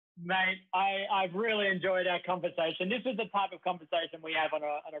 Mate, I've really enjoyed our conversation. This is the type of conversation we have on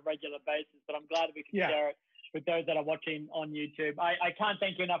a regular basis, but I'm glad we can share it with those that are watching on YouTube. I can't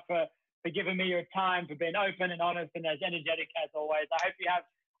thank you enough for giving me your time, for being open and honest and as energetic as always. I hope you have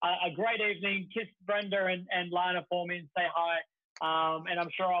a great evening. Kiss Brenda and Lana for me and say hi. And I'm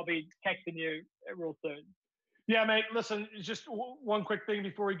sure I'll be texting you real soon. Yeah, mate. Listen, just one quick thing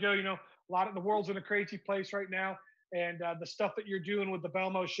before we go. A lot of the world's in a crazy place right now. And the stuff that you're doing with the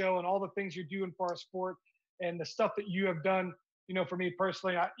Belmo Show and all the things you're doing for our sport and the stuff that you have done, for me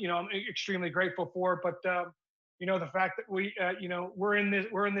personally, I'm extremely grateful for. But the fact that we're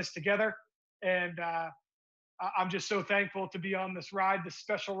in this together, and I'm just so thankful to be on this ride, this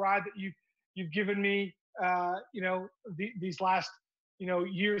special ride that you've given me. These last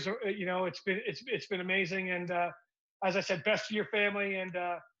years. It's been amazing. And as I said, best to your family. And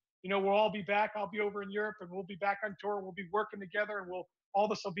we'll all be back. I'll be over in Europe, and we'll be back on tour. We'll be working together, and all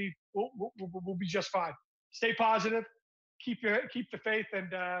this will be, we'll be just fine. Stay positive, keep the faith,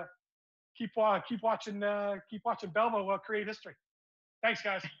 and keep watching Belmo create history. Thanks,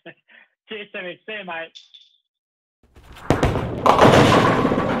 guys. Cheers, Timmy. See you, mate.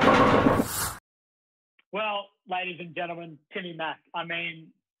 Well, ladies and gentlemen, Timmy Mack. I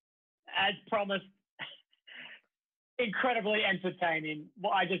mean, as promised, incredibly entertaining.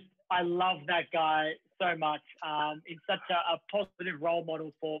 Well, I love that guy so much. He's such a positive role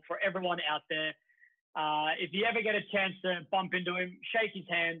model for everyone out there. If you ever get a chance to bump into him, shake his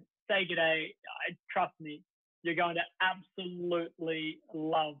hand, say good day. Trust me, you're going to absolutely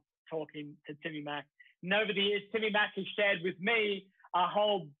love talking to Timmy Mack. And over the years, Timmy Mack has shared with me a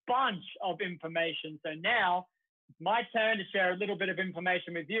whole bunch of information. So now it's my turn to share a little bit of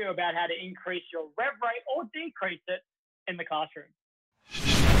information with you about how to increase your rev rate or decrease it in the classroom.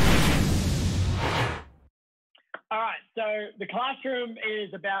 All right, so the classroom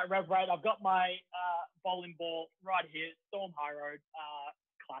is about rev rate. I've got my bowling ball right here, Storm High Road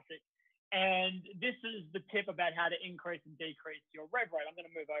Classic. And this is the tip about how to increase and decrease your rev rate. I'm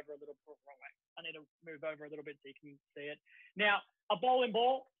going to move over a little bit wrong way. I need to move over a little bit so you can see it. Now, a bowling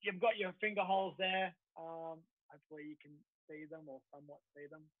ball, you've got your finger holes there. Hopefully you can see them or somewhat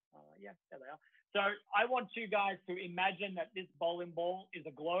see them. Yeah, there they are. So I want you guys to imagine that this bowling ball is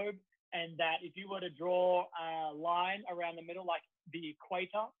a globe, and that if you were to draw a line around the middle, like the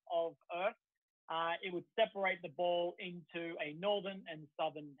equator of Earth, it would separate the ball into a northern and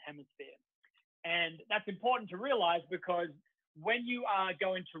southern hemisphere. And that's important to realize, because when you are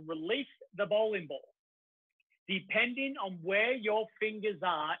going to release the bowling ball, depending on where your fingers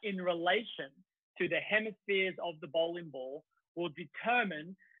are in relation to the hemispheres of the bowling ball, will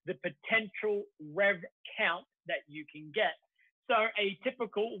determine the potential rev count that you can get. So a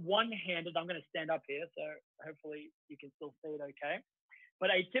typical one-handed, I'm going to stand up here, so hopefully you can still see it okay. But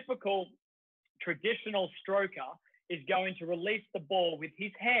a typical traditional stroker is going to release the ball with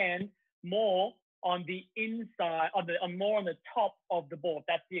his hand more on the inside, more on the top of the ball. If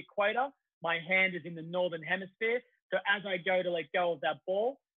that's the equator, my hand is in the northern hemisphere. So as I go to let go of that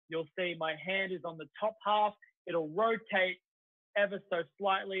ball, you'll see my hand is on the top half. It'll rotate ever so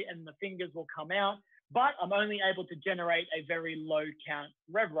slightly and the fingers will come out, but I'm only able to generate a very low count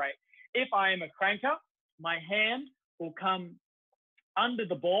rev rate. If I am a cranker, my hand will come under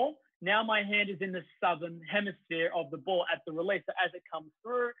the ball. Now my hand is in the southern hemisphere of the ball at the release. So as it comes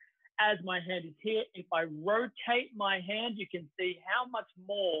through, as my hand is here, if I rotate my hand, you can see how much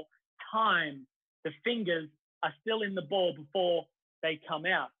more time the fingers are still in the ball before they come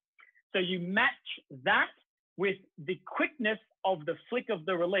out. So you match that with the quickness of the flick of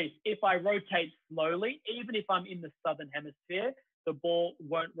the release. If I rotate slowly, even if I'm in the southern hemisphere, the ball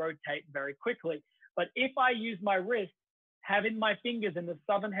won't rotate very quickly. But if I use my wrist, having my fingers in the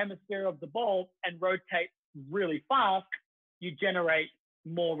southern hemisphere of the ball and rotate really fast, you generate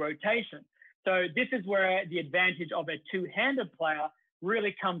more rotation. So this is where the advantage of a two-handed player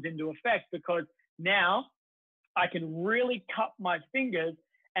really comes into effect, because now I can really cut my fingers,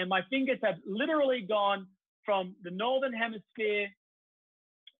 and my fingers have literally gone from the northern hemisphere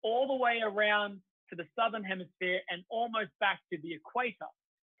all the way around to the southern hemisphere and almost back to the equator.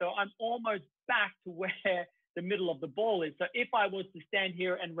 So I'm almost back to where the middle of the ball is. So if I was to stand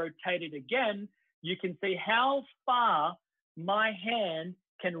here and rotate it again, you can see how far my hand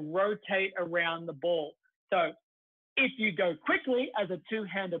can rotate around the ball. So if you go quickly as a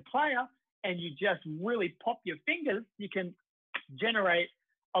two-handed player and you just really pop your fingers, you can generate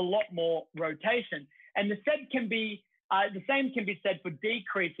a lot more rotation. And the same can be said for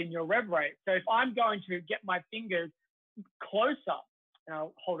decreasing your rev rate. So if I'm going to get my fingers closer, and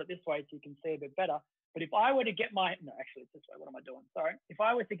I'll hold it this way so you can see a bit better. But if I were to get no, actually it's this way. What am I doing? Sorry. If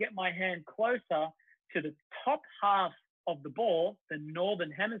I were to get my hand closer to the top half of the ball, the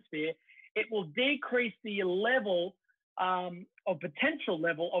northern hemisphere, it will decrease the level or potential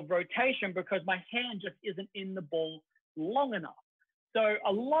level of rotation because my hand just isn't in the ball long enough. So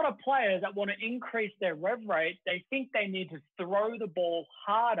a lot of players that want to increase their rev rate, they think they need to throw the ball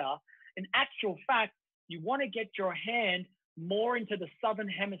harder. In actual fact, you want to get your hand more into the southern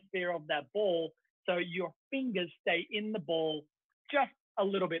hemisphere of that ball so your fingers stay in the ball just a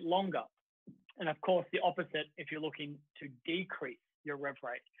little bit longer. And of course, the opposite if you're looking to decrease your rev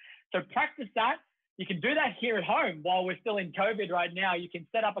rate. So practice that. You can do that here at home while we're still in COVID right now. You can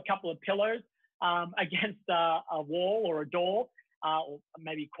set up a couple of pillows against a wall or a door, or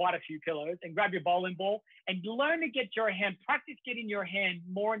maybe quite a few pillows, and grab your bowling ball and learn to get your hand, practice getting your hand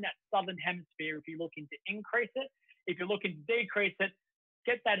more in that southern hemisphere if you're looking to increase it. If you're looking to decrease it,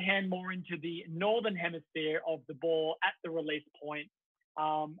 get that hand more into the northern hemisphere of the ball at the release point.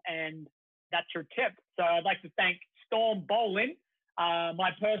 And that's your tip. So I'd like to thank Storm Bowling,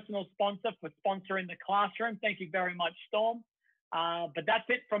 my personal sponsor, for sponsoring the classroom. Thank you very much, Storm. But that's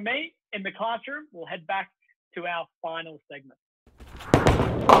it from me in the classroom. We'll head back to our final segment.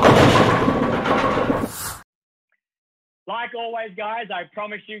 Like always, guys, I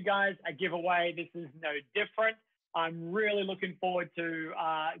promise you guys a giveaway. This is no different. I'm really looking forward to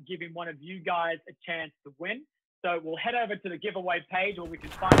giving one of you guys a chance to win. So we'll head over to the giveaway page where we can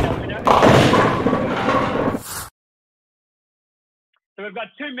find our winner. So we've got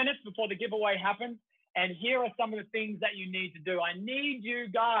 2 minutes before the giveaway happens. And here are some of the things that you need to do. I need you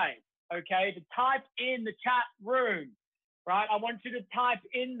guys, okay, to type in the chat room, right? I want you to type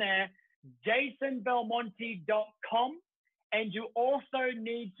in there jasonbelmonte.com, and you also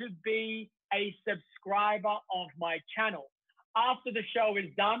need to be a subscriber of my channel. After the show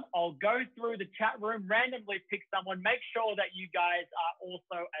is done, I'll go through the chat room, randomly pick someone, make sure that you guys are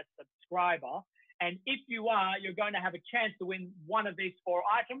also a subscriber. And if you are, you're going to have a chance to win one of these 4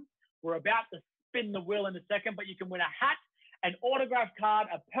 items. We're about to spin the wheel in a second, but you can win a hat, an autograph card,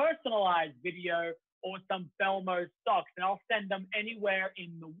 a personalized video, or some Belmo stocks, and I'll send them anywhere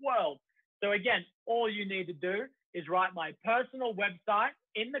in the world. So again, all you need to do is write my personal website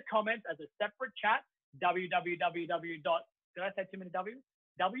in the comments as a separate chat, did I say too many W's?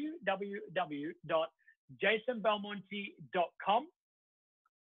 www.jasonbelmonte.com.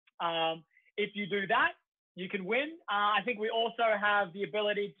 If you do that, you can win. I think we also have the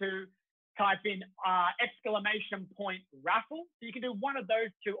ability to type in exclamation point raffle. So you can do one of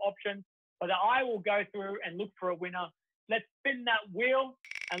those 2 options, but I will go through and look for a winner. Let's spin that wheel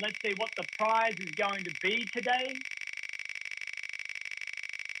and let's see what the prize is going to be today.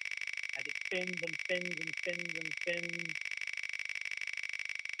 As it spins and spins and spins and spins.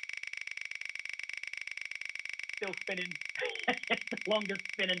 still spinning. It's the longest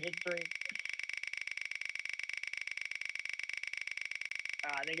spin in history.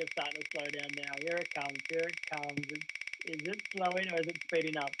 I think it's starting to slow down now. Here it comes. Here it comes. Is it slowing or is it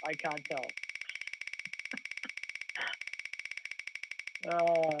speeding up? I can't tell.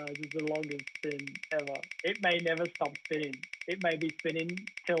 This is the longest spin ever. It may never stop spinning. It may be spinning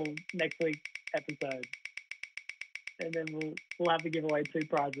till next week's episode. And then we'll have to give away 2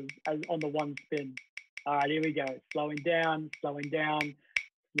 prizes on the one spin. All right, here we go. Slowing down, slowing down,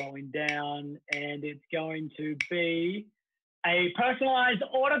 slowing down. And it's going to be a personalized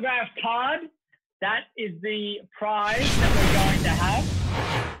autograph card. That is the prize that we're going to have.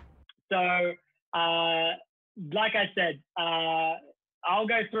 So, like I said, I'll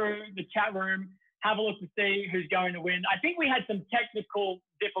go through the chat room, have a look to see who's going to win. I think we had some technical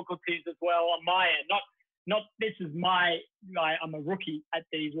difficulties as well on my end. Not this is I'm a rookie at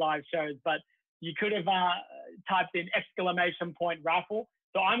these live shows, but you could have typed in ! raffle.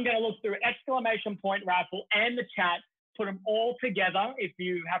 So I'm going to look through ! raffle and the chat, put them all together. If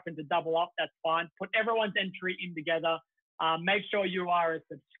you happen to double up, that's fine. Put everyone's entry in together. Make sure you are a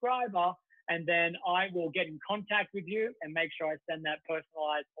subscriber, and then I will get in contact with you and make sure I send that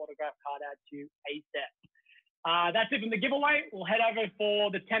personalized autograph card out to you ASAP. That's it from the giveaway. We'll head over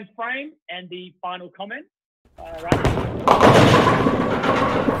for the 10th frame and the final comment.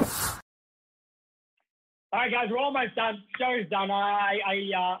 All right, guys, we're almost done. Show's done. I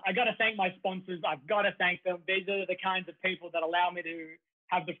got to thank my sponsors. I've got to thank them. These are the kinds of people that allow me to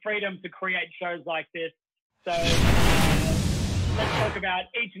have the freedom to create shows like this. So let's talk about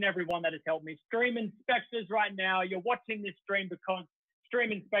each and every one that has helped me. Stream Inspectors right now, you're watching this stream because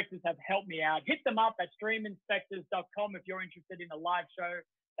Stream Inspectors have helped me out. Hit them up at streaminspectors.com if you're interested in a live show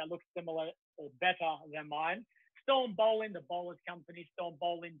that looks similar or better than mine. Storm Bowling, the bowlers company,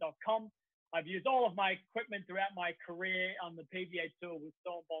 stormbowling.com. I've used all of my equipment throughout my career on the PBA tour with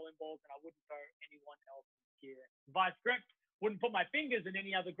Storm bowling balls, and I wouldn't throw anyone else's gear. Vice Grip, wouldn't put my fingers in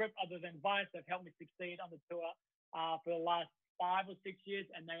any other grip other than Vice. They've helped me succeed on the tour for the last 5 or 6 years,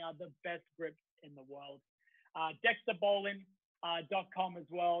 and they are the best grips in the world. DexterBowling.com as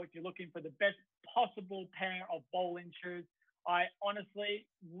well. If you're looking for the best possible pair of bowling shoes, I honestly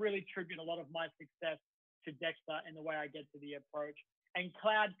really tribute a lot of my success to Dexter and the way I get to the approach. And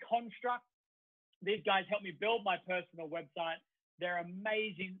Cloud Construct, these guys help me build my personal website. They're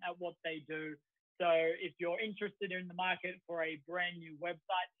amazing at what they do. So if you're interested in the market for a brand new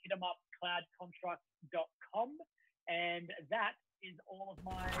website, hit them up, cloudconstruct.com. And that is all of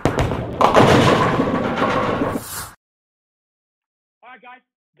my... All right, guys,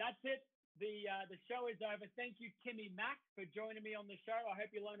 that's it. The show is over. Thank you, Timmy Mack, for joining me on the show. I hope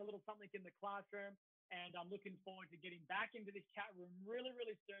you learned a little something in the classroom. And I'm looking forward to getting back into this chat room really,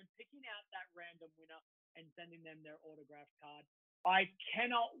 really soon, picking out that random winner and sending them their autograph card. I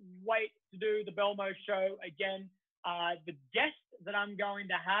cannot wait to do the Belmo Show again. The guest that I'm going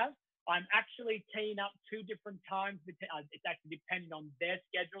to have, I'm actually teeing up 2 different times. It's actually depending on their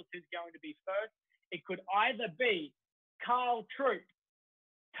schedules who's going to be first. It could either be Carl Troop,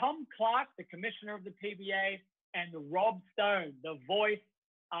 Tom Clark, the commissioner of the PBA, and Rob Stone, the voice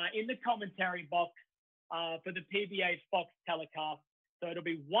in the commentary box for the PBA Fox telecast. So it'll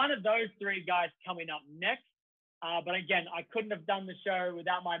be one of those 3 guys coming up next. But again, I couldn't have done the show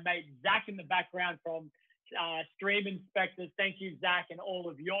without my mate Zach in the background from Stream Inspectors. Thank you, Zach, and all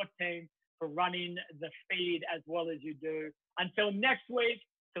of your team for running the feed as well as you do. Until next week,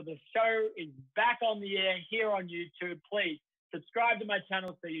 till the show is back on the air here on YouTube, please subscribe to my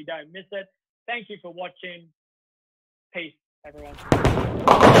channel so you don't miss it. Thank you for watching. Peace, everyone.